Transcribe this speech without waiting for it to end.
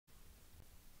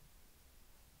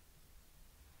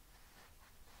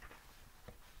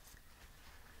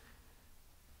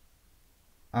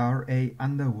R.A.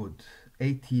 Underwood,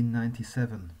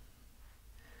 1897.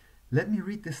 Let me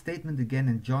read this statement again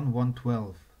in John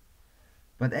 1:12.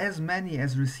 But as many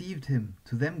as received him,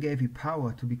 to them gave he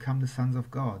power to become the sons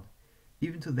of God,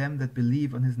 even to them that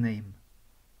believe on his name.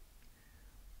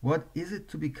 What is it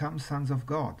to become sons of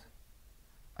God?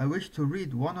 I wish to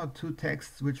read one or two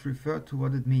texts which refer to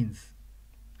what it means.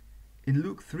 In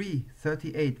Luke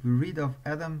 3:38 we read of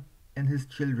Adam and his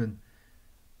children,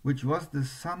 which was the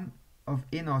son of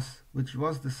Enos, which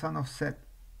was the son of Seth,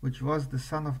 which was the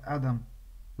son of Adam,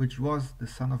 which was the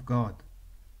son of God.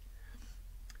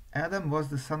 Adam was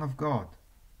the son of God.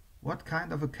 What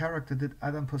kind of a character did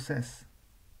Adam possess?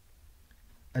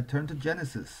 I turn to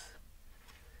Genesis.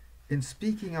 In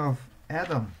speaking of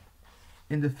Adam,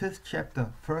 in the 5th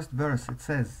chapter, 1st verse, it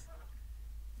says,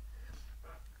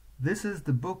 "This is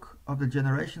the book of the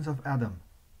generations of Adam.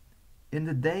 In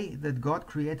the day that God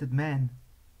created man,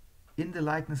 in the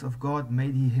likeness of God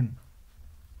made he him."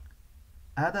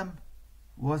 Adam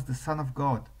was the son of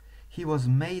God. He was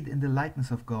made in the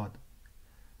likeness of God.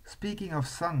 Speaking of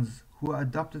sons who are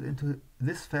adopted into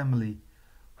this family,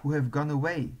 who have gone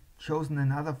away, chosen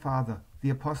another father, the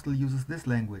apostle uses this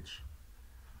language.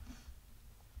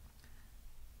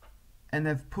 "And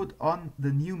have put on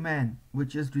the new man,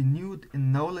 which is renewed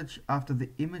in knowledge after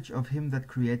the image of him that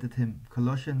created him."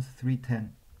 Colossians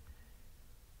 3:10.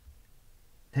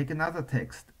 Take another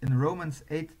text in Romans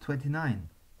 8:29.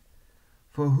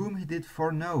 "For whom he did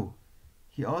foreknow,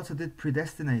 he also did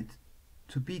predestinate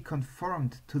to be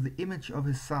conformed to the image of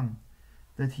his Son,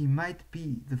 that he might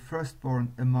be the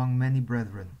firstborn among many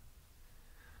brethren."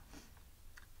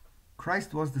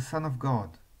 Christ was the Son of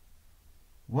God.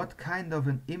 What kind of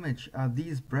an image are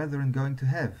these brethren going to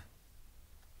have?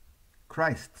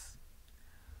 Christ's.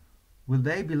 Will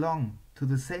they belong to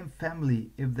the same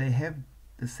family if they have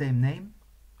the same name?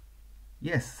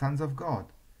 Yes, sons of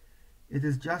God. It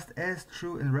is just as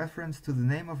true in reference to the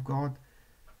name of God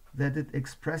that it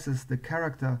expresses the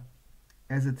character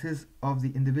as it is of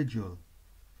the individual.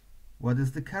 What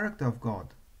is the character of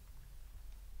God?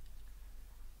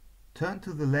 Turn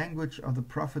to the language of the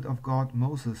prophet of God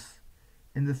Moses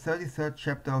in the 33rd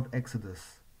chapter of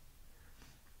Exodus.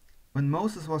 When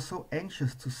Moses was so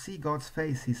anxious to see God's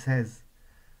face, he says,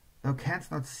 "Thou canst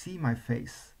not see my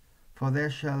face, for there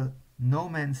shall no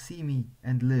man see me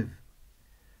and live."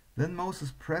 Then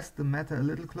Moses pressed the matter a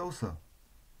little closer.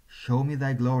 "Show me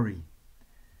thy glory."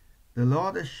 The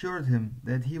Lord assured him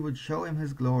that he would show him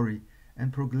his glory,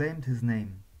 and proclaimed his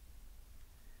name.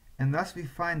 And thus we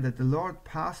find that the Lord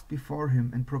passed before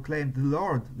him and proclaimed,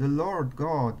 the Lord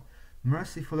God,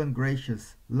 merciful and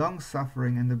gracious,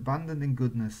 long-suffering and abundant in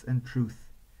goodness and truth,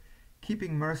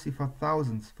 keeping mercy for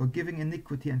thousands, forgiving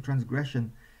iniquity and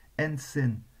transgression and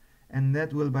sin, and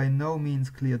that will by no means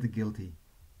clear the guilty.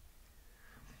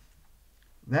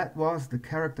 That was the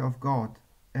character of God,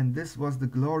 and this was the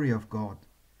glory of God.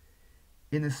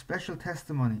 In a special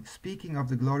testimony, speaking of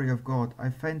the glory of God,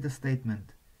 I find the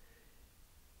statement,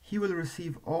 "He will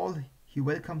receive all, he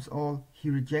welcomes all, he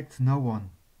rejects no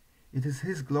one. It is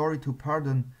his glory to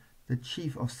pardon the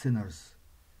chief of sinners."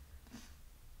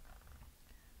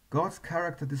 God's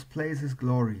character displays his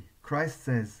glory. Christ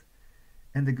says,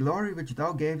 "And the glory which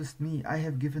thou gavest me, I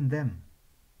have given them."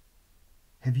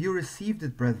 Have you received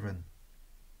it, brethren?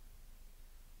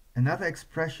 Another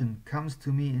expression comes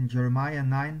to me in Jeremiah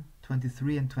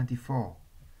 9:23 and 24.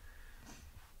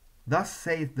 "Thus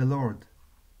saith the Lord,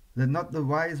 let not the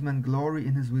wise man glory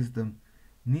in his wisdom,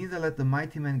 neither let the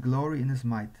mighty man glory in his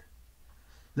might.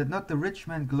 Let not the rich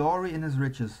man glory in his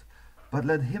riches, but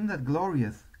let him that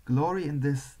glorieth glory in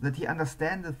this, that he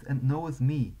understandeth and knoweth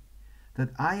me,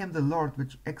 that I am the Lord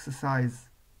which exercise."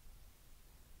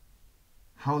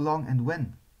 How long and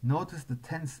when? Notice the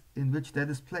tense in which that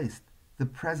is placed. The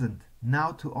present,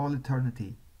 now to all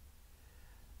eternity.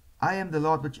 "I am the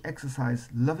Lord which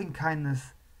exercise loving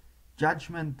kindness,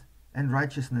 judgment, and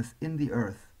righteousness in the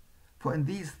earth. For in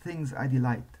these things I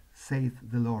delight, saith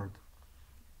the Lord."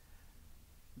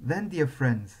 Then, dear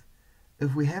friends,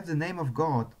 if we have the name of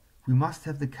God, we must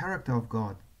have the character of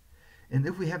God. And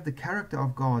if we have the character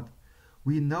of God,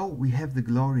 we know we have the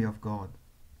glory of God.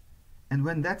 And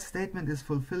when that statement is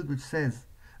fulfilled which says,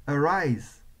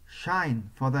 "Arise,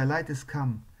 shine, for thy light is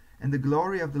come, and the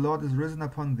glory of the Lord is risen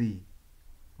upon thee,"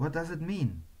 what does it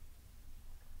mean?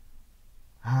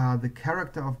 The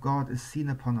character of God is seen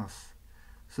upon us.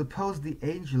 Suppose the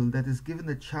angel that is given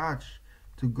the charge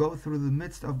to go through the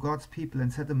midst of God's people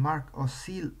and set a mark or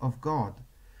seal of God,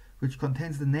 which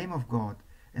contains the name of God,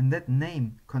 and that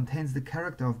name contains the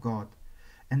character of God,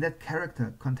 and that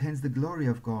character contains the glory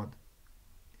of God.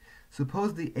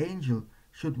 Suppose the angel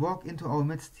should walk into our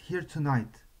midst here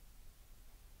tonight,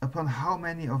 upon how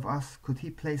many of us could he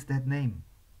place that name?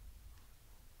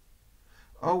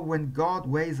 Oh, when God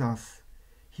weighs us,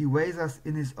 he weighs us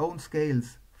in his own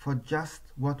scales for just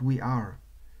what we are.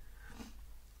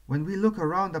 When we look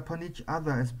around upon each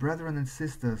other as brethren and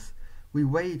sisters, we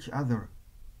weigh each other.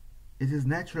 It is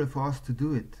natural for us to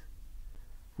do it.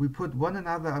 We put one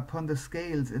another upon the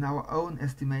scales in our own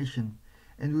estimation,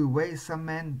 and we weigh some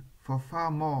men for far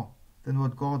more than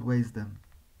what God weighs them.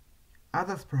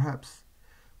 Others, perhaps,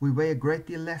 we weigh a great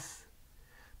deal less,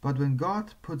 but when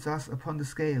God puts us upon the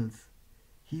scales,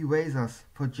 he weighs us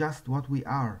for just what we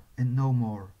are and no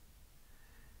more.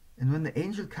 And when the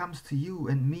angel comes to you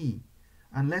and me,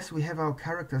 unless we have our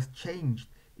characters changed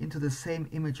into the same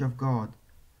image of God,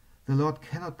 the Lord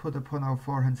cannot put upon our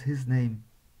foreheads his name,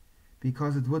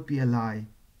 because it would be a lie.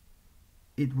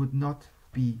 It would not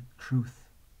be truth.